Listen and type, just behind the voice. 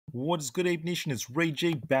What is good, Ape Nation? It's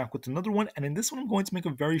Rey-Jay back with another one, and in this one I'm going to make a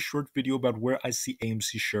very short video about where I see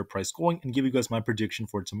AMC share price going and give you guys my prediction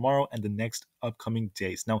for tomorrow and the next upcoming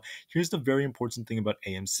days. Now, here's the very important thing about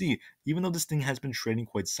AMC. Even though this thing has been trading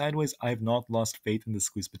quite sideways, I have not lost faith in the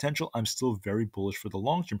squeeze potential. I'm still very bullish for the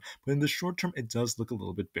long term, but in the short term, it does look a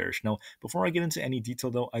little bit bearish. Now, before I get into any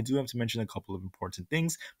detail though, I do have to mention a couple of important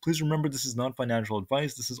things. Please remember this is not financial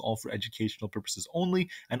advice. This is all for educational purposes only,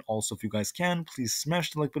 and also if you guys can, please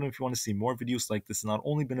smash the like button if you want to see more videos like this. It not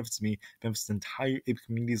only benefits me, benefits the entire ape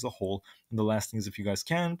community as a whole. And the last thing is, if you guys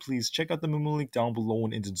can, please check out the Moomoo link down below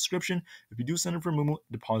and in the description. If you do sign up for Moomoo,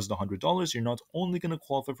 deposit $100, you're not only going to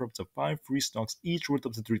qualify for up to 5 free stocks, each worth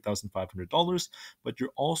up to $3,500, but you're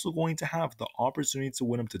also going to have the opportunity to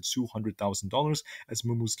win up to $200,000 as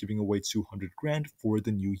Moomoo's giving away 200 grand for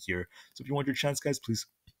the new year. So if you want your chance, guys, please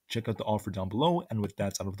check out the offer down below. And with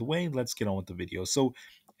that out of the way, let's get on with the video. So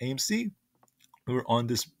AMC, we were on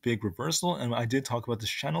this big reversal, and I did talk about this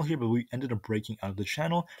channel here, but we ended up breaking out of the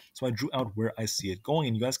channel. So I drew out where I see it going,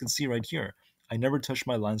 and you guys can see right here, I never touched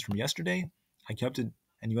my lines from yesterday. I kept it,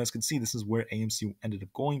 and you guys can see this is where AMC ended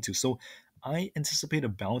up going to. So I anticipate a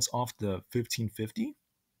bounce off the 1550.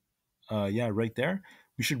 Yeah, right there.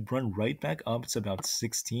 We should run right back up to about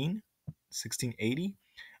 1680.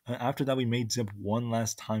 After that, we may dip one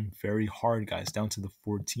last time very hard, guys, down to the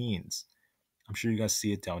 14s. I'm sure you guys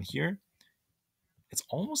see it down here. It's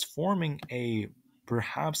almost forming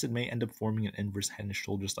perhaps it may end up forming an inverse head and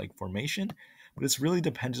shoulders like formation, but it's really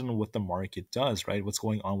dependent on what the market does, right? What's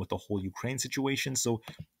going on with the whole Ukraine situation. So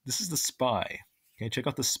this is the SPY. Okay, check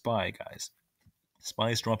out the SPY, guys.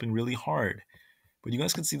 SPY is dropping really hard, but you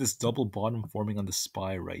guys can see this double bottom forming on the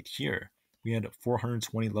SPY right here. We had a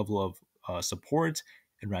 420 level of support.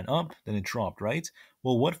 It ran up, then it dropped, right?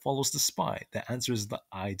 Well, what follows the SPY? The answer is the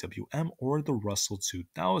IWM or the Russell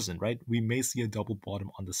 2000, right? We may see a double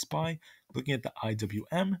bottom on the SPY. Looking at the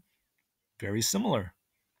IWM, very similar.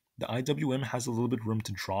 The IWM has a little bit room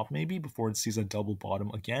to drop maybe before it sees a double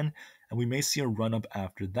bottom again, and we may see a run up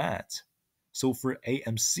after that. So for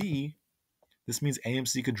AMC, this means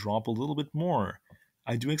AMC could drop a little bit more.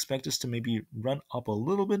 I do expect us to maybe run up a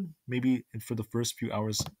little bit, maybe for the first few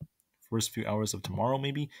hours of tomorrow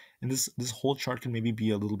maybe, and this whole chart can maybe be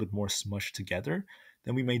a little bit more smushed together.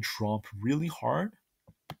 Then we may drop really hard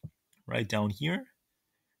right down here,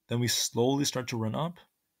 then we slowly start to run up,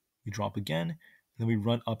 we drop again, then we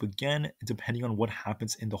run up again, depending on what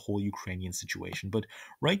happens in the whole Ukrainian situation. But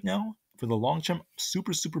right now, for the long term,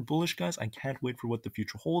 super bullish, guys. I can't wait for what the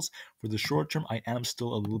future holds. For the short term, I am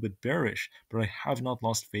still a little bit bearish, but I have not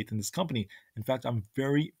lost faith in this company. In fact, I'm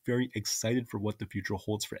very excited for what the future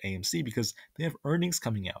holds for AMC because they have earnings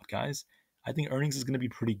coming out, guys. I think earnings is going to be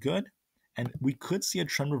pretty good, and we could see a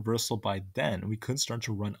trend reversal by then. We could start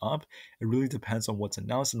to run up. It really depends on what's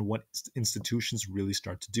announced and what institutions really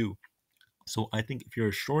start to do. So I think if you're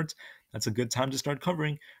a short, that's a good time to start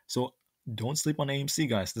covering. So don't sleep on AMC,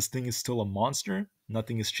 guys. This thing is still a monster.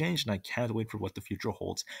 Nothing has changed, and I can't wait for what the future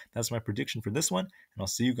holds. That's my prediction for this one, and I'll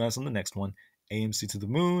see you guys on the next one. AMC to the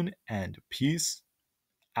moon, and peace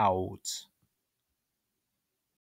out.